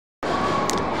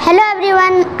Hello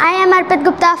everyone, I am Arpit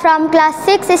Gupta from class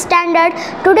 6 standard.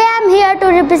 Today I am here to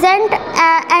represent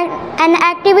an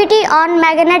activity on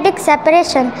magnetic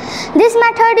separation. This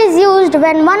method is used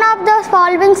when one of the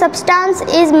following substance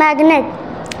is magnet.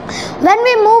 When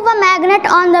we move a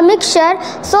magnet on the mixture,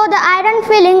 so the iron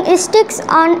filling sticks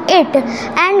on it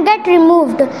and get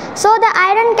removed. So the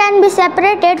iron can be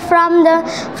separated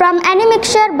from any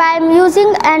mixture by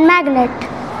using a magnet.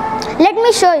 Let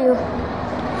me show you.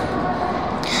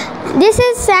 This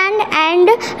is sand and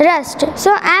rust,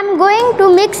 so I am going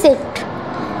to mix it.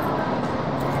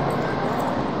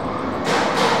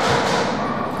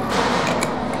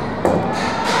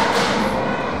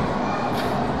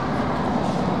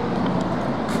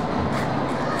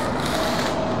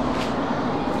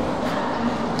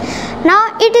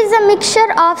 Now it is a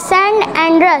mixture of sand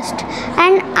and rust,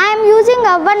 and I am using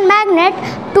one magnet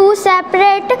to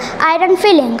separate iron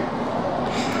filling.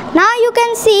 Now you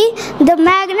can see the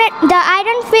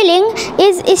iron filling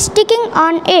is sticking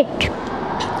on it,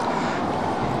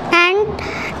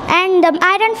 and the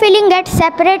iron filling gets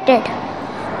separated.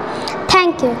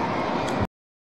 Thank you.